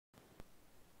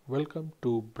Welcome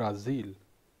to Brazil,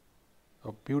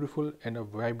 a beautiful and a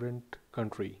vibrant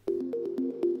country.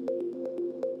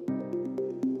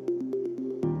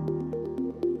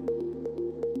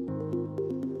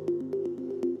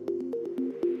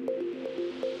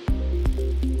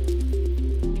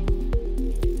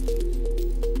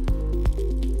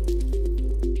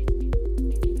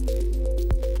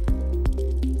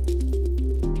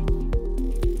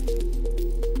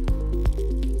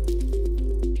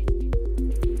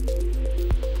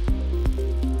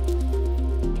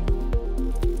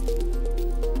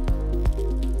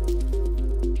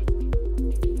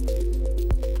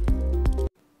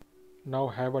 Now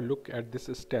have a look at this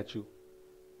statue.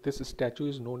 This statue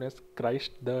is known as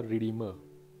Christ the Redeemer.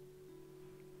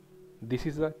 This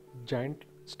is a giant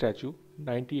statue,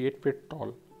 98 feet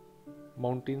tall,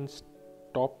 mountain's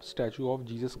top statue of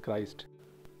Jesus Christ.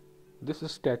 This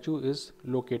statue is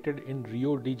located in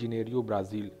Rio de Janeiro,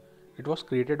 Brazil. It was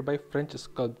created by French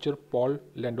sculptor Paul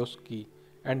Landowski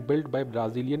and built by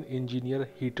Brazilian engineer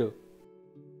Heiter.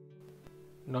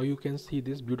 Now you can see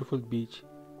this beautiful beach.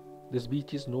 This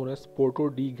beach is known as Porto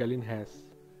de Galinhas.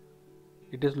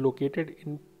 It is located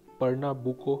in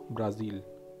Pernambuco, Brazil.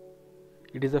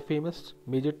 It is a famous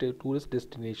major tourist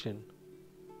destination.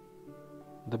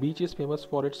 The beach is famous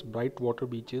for its bright water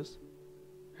beaches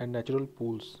and natural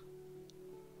pools.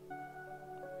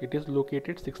 It is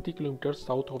located 60 kilometers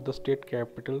south of the state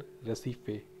capital,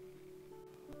 Recife.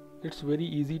 It's very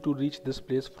easy to reach this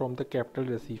place from the capital,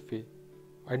 Recife.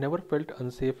 I never felt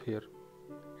unsafe here.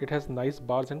 It has nice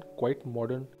bars and quite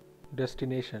modern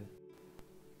destination.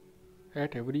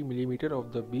 At every millimeter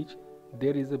of the beach,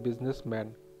 there is a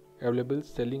businessman available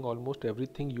selling almost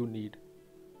everything you need.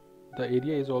 The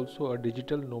area is also a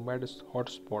digital nomad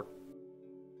hotspot.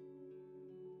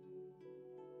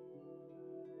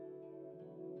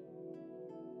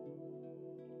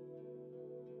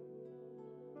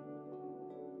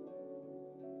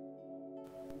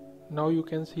 Now you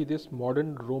can see this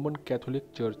modern Roman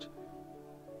Catholic church.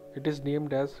 It is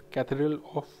named as Cathedral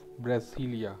of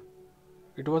Brasilia.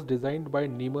 It was designed by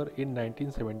Niemeyer in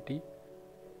 1970.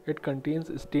 It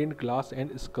contains stained glass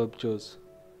and sculptures.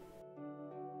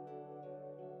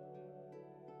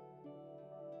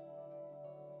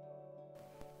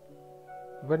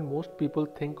 When most people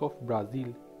think of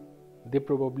Brazil, they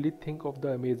probably think of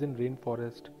the amazing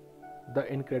rainforest, the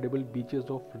incredible beaches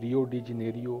of Rio de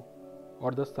Janeiro,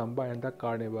 or the samba and the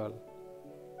carnival.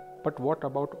 But what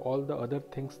about all the other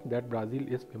things that Brazil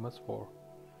is famous for?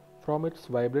 From its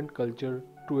vibrant culture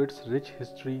to its rich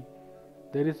history,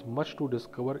 there is much to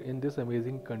discover in this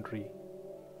amazing country.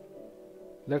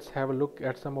 Let's have a look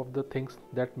at some of the things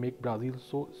that make Brazil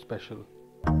so special.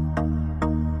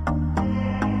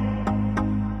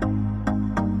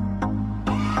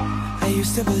 I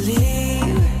used to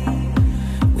believe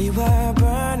we were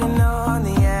burning on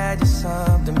the edge of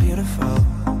something beautiful.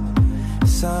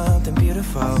 Something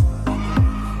beautiful.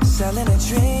 Selling a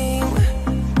dream.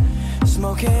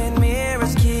 Smoking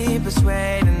mirrors keep us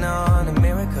waiting on a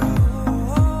miracle.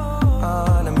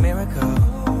 On a miracle.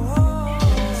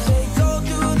 They go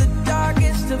through the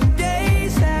darkest of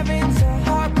days, having to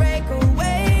heartbreak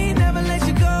away. Never let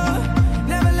you go,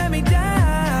 never let me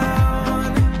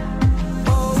down.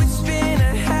 Oh, it's been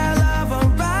a hell of a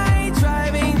ride,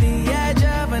 driving the edge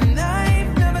of a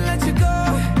knife. Never let you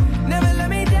go, never let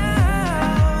me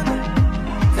down.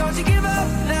 Don't you give up,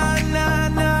 nah, nah,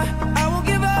 nah. I won't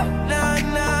give up, nah,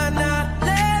 nah, nah.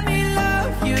 Let me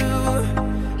love you,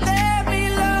 let me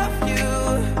love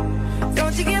you.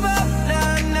 Don't you give up,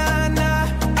 nah, nah, nah.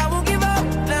 I won't give up,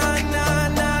 nah, nah,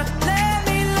 nah. Let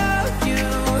me love you,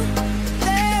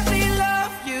 let me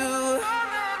love you.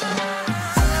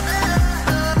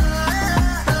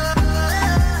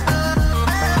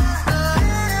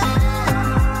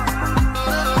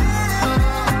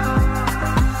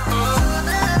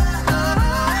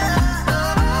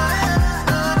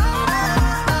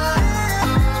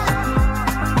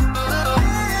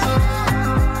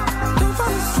 Don't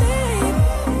fall asleep.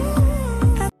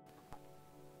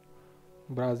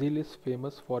 Brazil is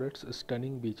famous for its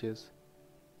stunning beaches,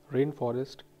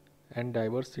 rainforest, and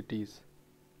diverse cities.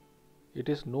 It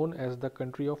is known as the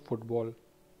country of football,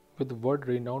 with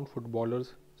world-renowned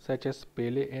footballers such as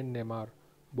Pele and Neymar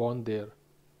born there.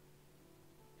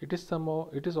 It is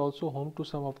also home to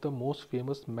some of the most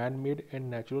famous man-made and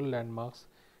natural landmarks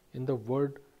in the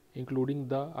world, including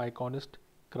the iconic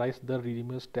Christ the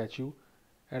Redeemer statue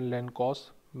and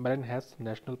Lancos Maranhão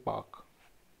National Park.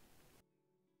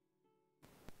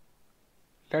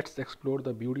 Let's explore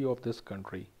the beauty of this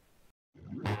country.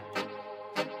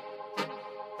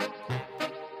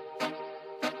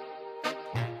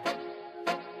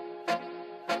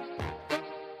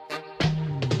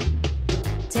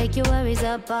 Take your worries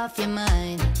up off your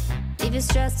mind. Leave your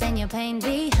stress and your pain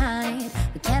behind.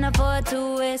 We can't afford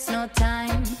to waste no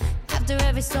time. After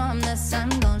every storm, the sun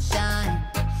gon' shine.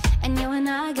 And you and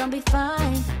I gon' be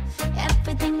fine.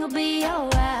 Everything will be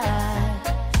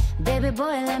alright. Baby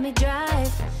boy, let me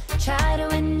drive. Try to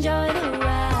enjoy the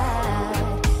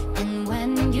ride. And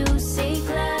when you see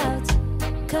clouds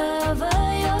cover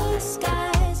your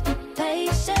skies, be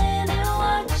patient and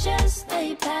watch as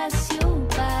they pass you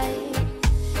by.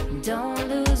 Don't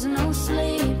lose no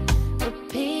sleep.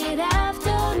 Repeat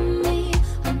after me.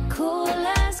 I'm cool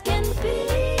as can be.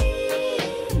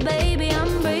 Baby,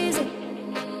 I'm breezy.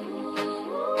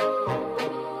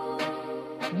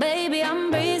 Baby,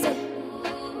 I'm breezy.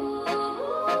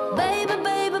 Baby,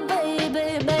 baby,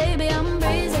 baby, baby, I'm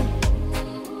breezy.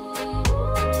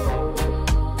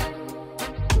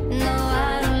 No,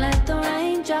 I don't let the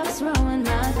raindrops ruin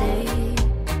my day.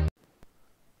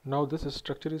 Now this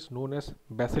structure is known as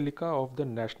Basilica of the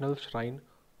National Shrine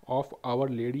of Our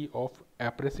Lady of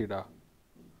Aparecida.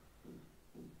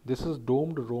 This is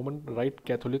domed Roman Rite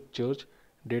Catholic Church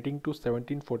dating to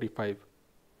 1745,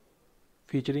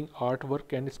 featuring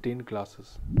artwork and stained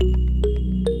glasses.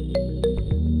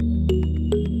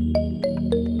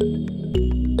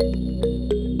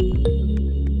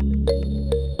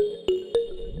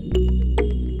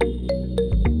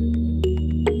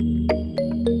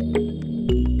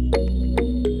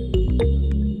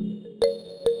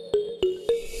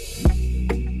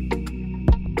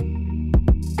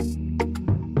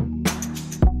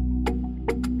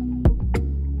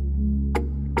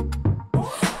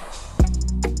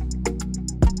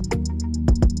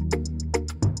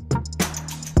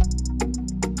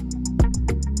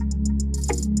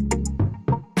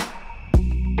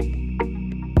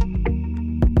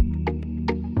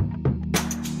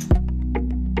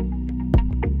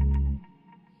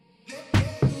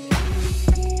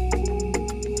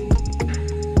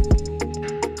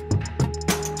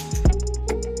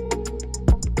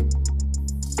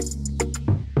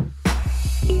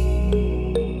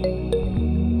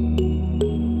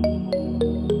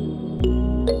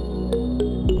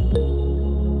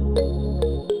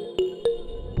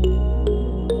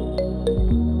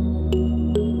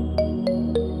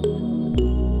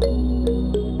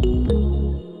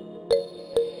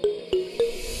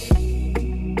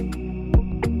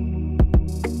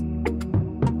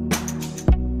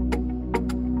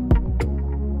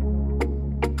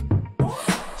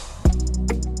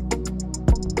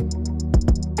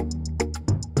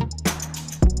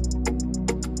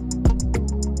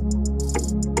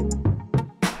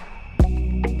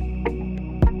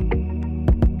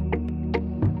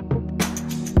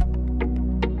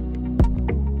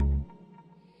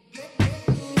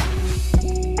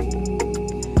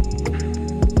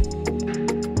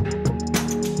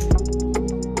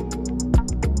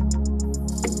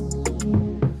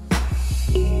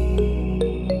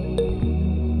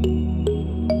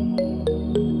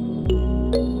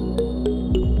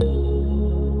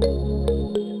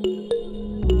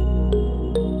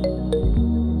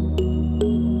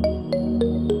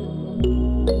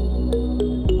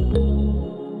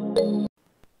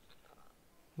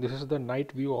 This is the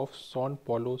night view of São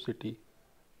Paulo city.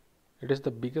 It is the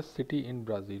biggest city in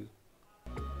Brazil.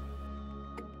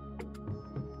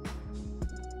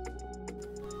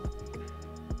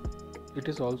 It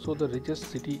is also the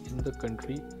richest city in the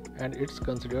country and it's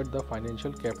considered the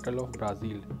financial capital of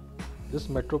Brazil. This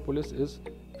metropolis is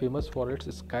famous for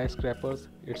its skyscrapers,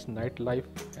 its nightlife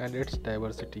and its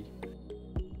diversity.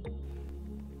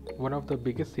 One of the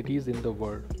biggest cities in the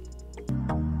world.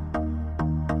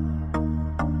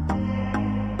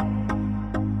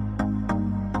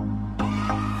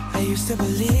 I used to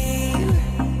believe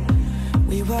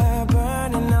we were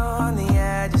burning on the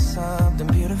edge of something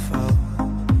beautiful,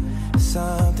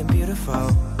 something beautiful.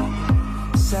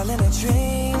 Selling a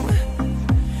dream,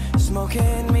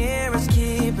 smoking mirrors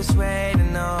keep us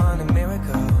waiting on a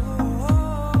miracle,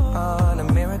 on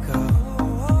a miracle.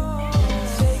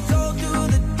 They go through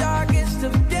the darkest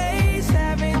of days,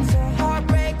 having to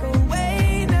heartbreak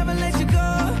away. Never let you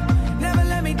go, never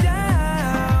let me down.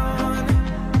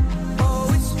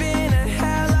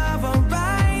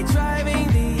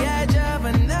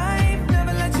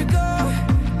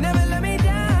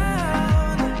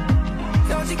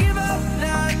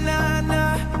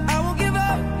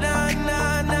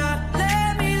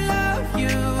 You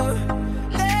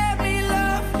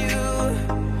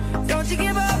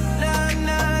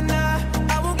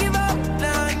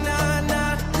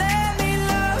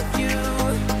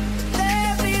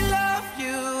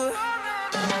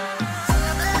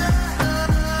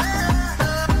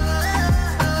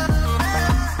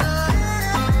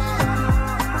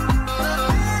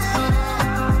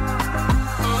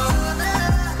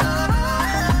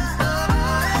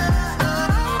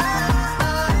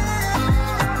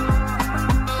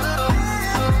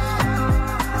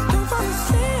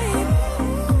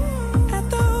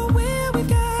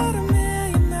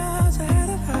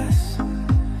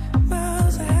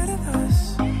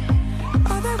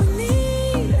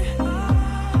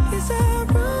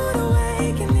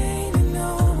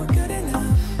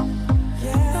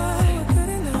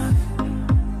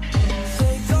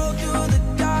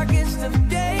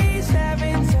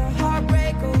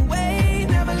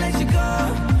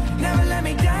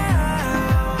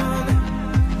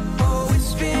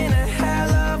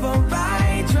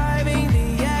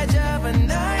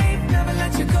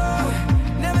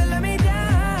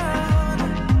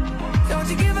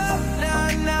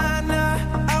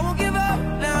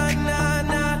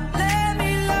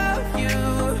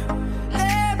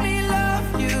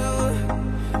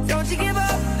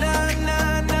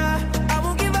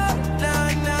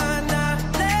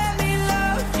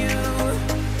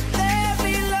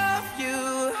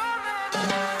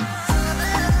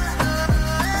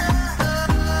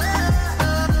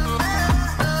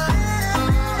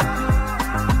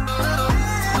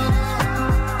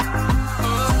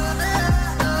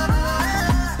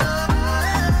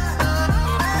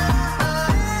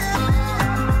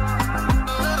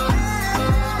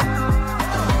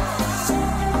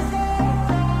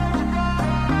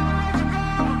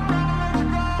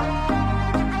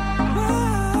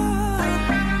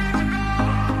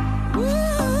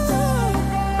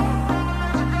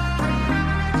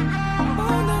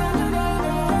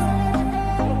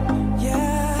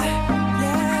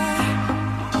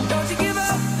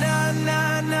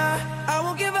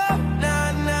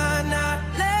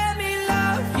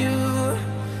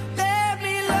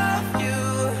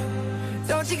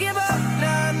you give up,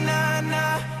 nah, nah,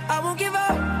 nah. I won't give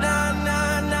up, nah,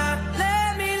 nah, nah.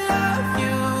 Let me love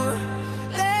you,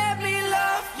 let me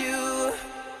love you.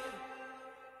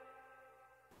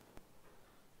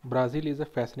 Brazil is a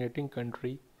fascinating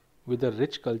country with a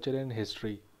rich culture and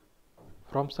history.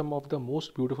 From some of the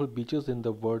most beautiful beaches in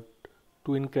the world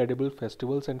to incredible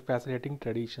festivals and fascinating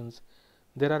traditions,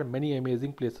 there are many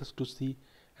amazing places to see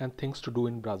and things to do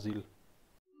in Brazil.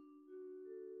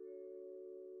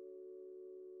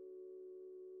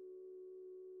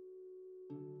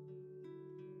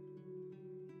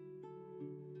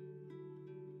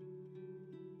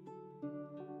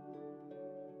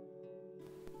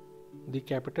 The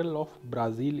capital of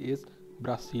Brazil is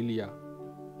Brasilia.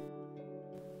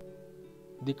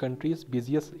 The country's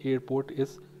busiest airport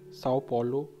is Sao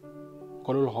Paulo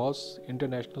Correios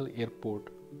International Airport.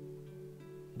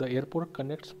 The airport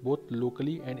connects both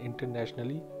locally and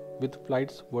internationally with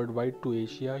flights worldwide to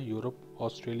Asia, Europe,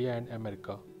 Australia, and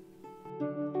America.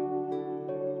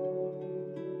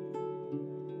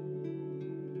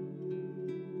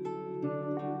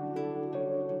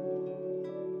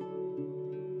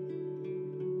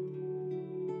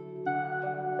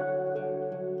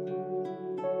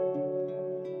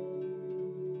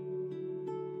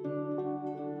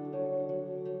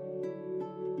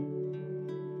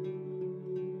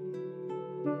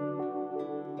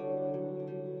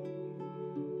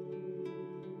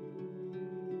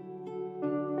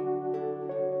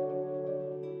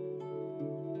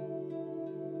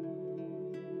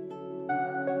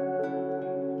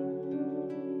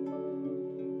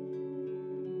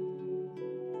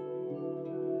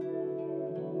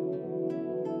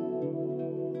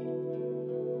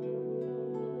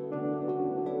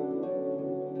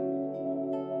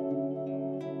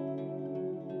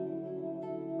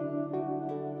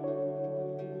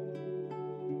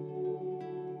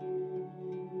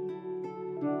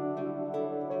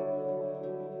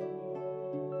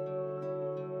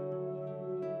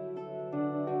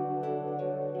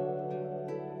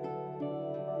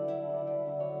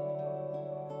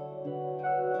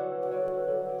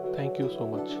 Thank you so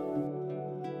much.